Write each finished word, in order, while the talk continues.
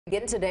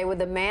Begin today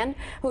with a man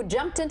who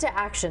jumped into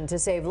action to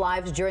save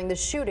lives during the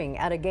shooting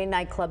at a gay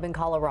nightclub in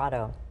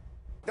Colorado.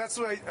 That's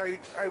what I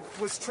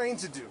was trained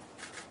to do.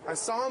 I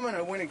saw him and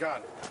I went and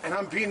got him. And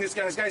I'm beating this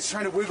guy. This guy's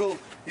trying to wiggle.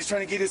 He's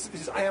trying to get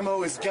his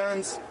ammo, his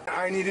guns.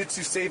 I needed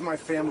to save my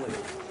family.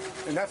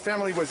 And that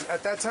family was,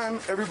 at that time,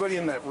 everybody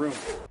in that room.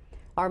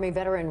 Army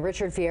veteran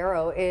Richard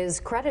Fierro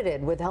is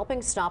credited with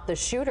helping stop the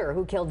shooter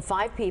who killed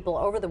 5 people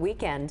over the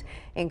weekend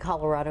in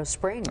Colorado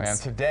Springs. And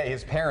today,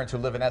 his parents who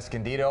live in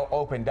Escondido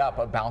opened up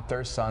about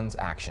their son's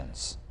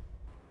actions.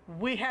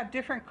 We have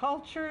different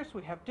cultures,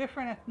 we have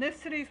different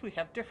ethnicities, we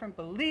have different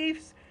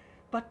beliefs,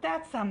 but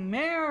that's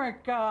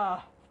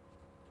America.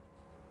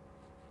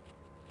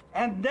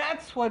 And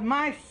that's what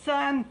my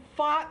son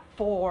fought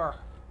for.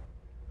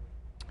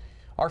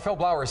 Our Phil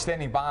Blauer is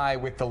standing by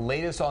with the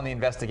latest on the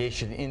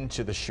investigation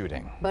into the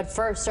shooting. But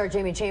first, our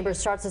Jaime Chambers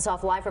starts us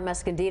off live from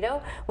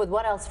Escondido with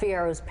what else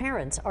Fierro's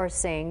parents are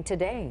saying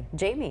today.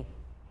 Jamie.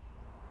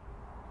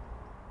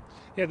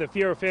 Yeah, the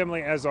Fierro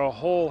family as a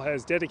whole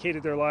has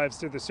dedicated their lives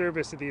to the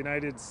service of the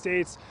United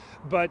States.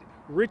 But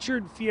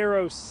Richard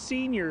Fierro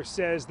Sr.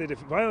 says that if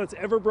violence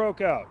ever broke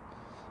out,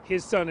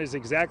 his son is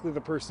exactly the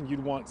person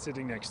you'd want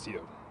sitting next to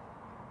you.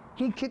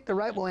 He kicked the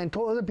rifle and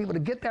told other people to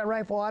get that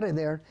rifle out of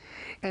there.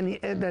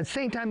 And at the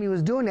same time he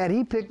was doing that,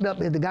 he picked up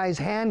the guy's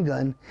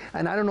handgun.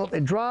 And I don't know if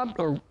it dropped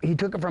or he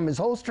took it from his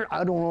holster.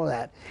 I don't know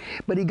that.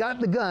 But he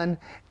got the gun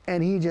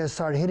and he just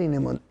started hitting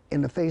him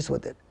in the face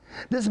with it.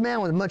 This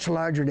man was much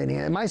larger than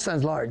him. My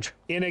son's large.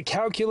 In a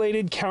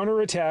calculated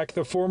counterattack,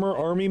 the former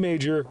Army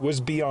major was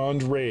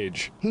beyond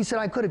rage. He said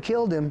I could have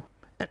killed him.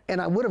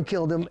 And I would have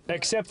killed him.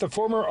 Except the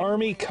former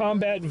Army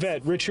combat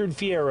vet, Richard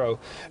Fierro,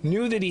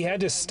 knew that he had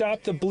to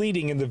stop the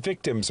bleeding in the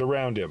victims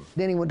around him.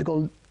 Then he went to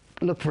go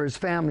look for his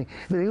family.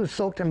 But he was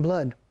soaked in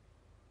blood.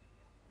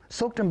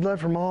 Soaked in blood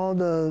from all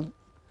the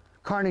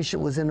carnage that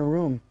was in the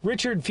room.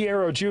 Richard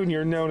Fierro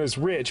Jr., known as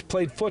Rich,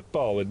 played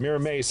football at Mira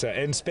Mesa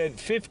and spent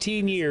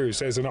 15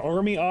 years as an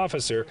Army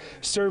officer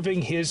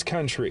serving his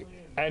country.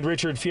 And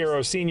Richard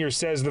Fierro Sr.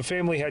 says the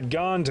family had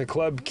gone to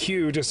Club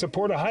Q to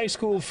support a high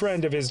school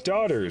friend of his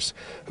daughter's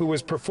who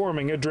was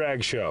performing a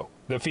drag show.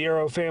 The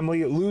Fierro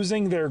family,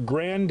 losing their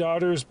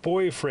granddaughter's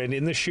boyfriend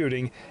in the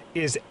shooting,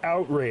 is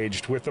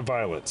outraged with the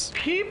violence.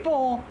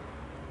 People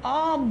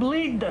all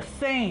bleed the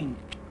same.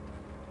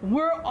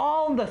 We're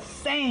all the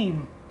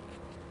same.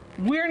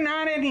 We're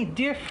not any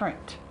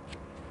different.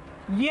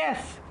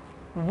 Yes,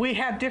 we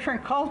have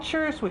different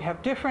cultures, we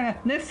have different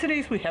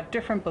ethnicities, we have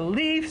different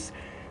beliefs,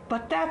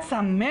 but that's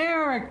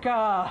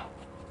America.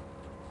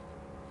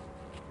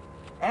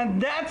 And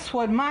that's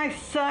what my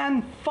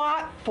son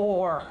fought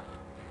for,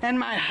 and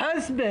my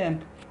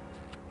husband,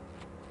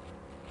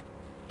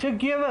 to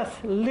give us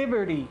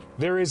liberty.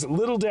 There is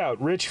little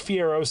doubt Rich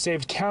Fierro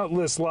saved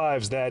countless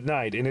lives that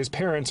night, and his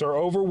parents are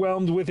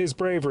overwhelmed with his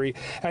bravery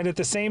and at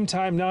the same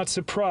time not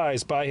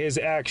surprised by his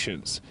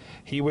actions.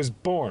 He was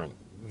born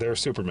their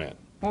Superman.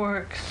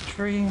 We're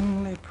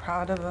extremely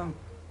proud of him.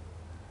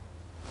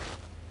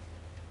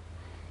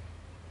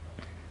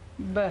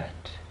 But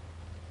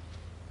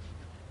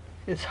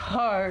it's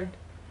hard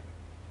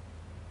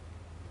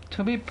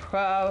to be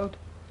proud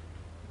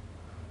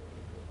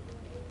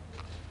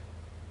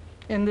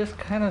in this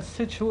kind of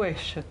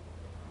situation.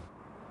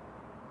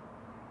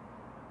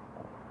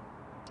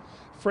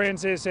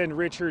 Francis and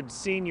Richard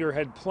Sr.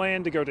 had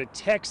planned to go to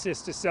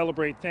Texas to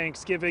celebrate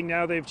Thanksgiving.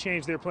 Now they've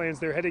changed their plans.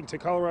 They're heading to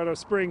Colorado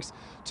Springs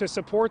to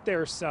support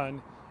their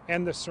son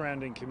and the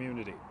surrounding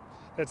community.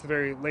 That's the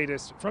very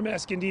latest from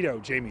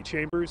Escondido. Jaime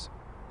Chambers,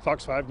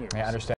 Fox 5 News. I understand.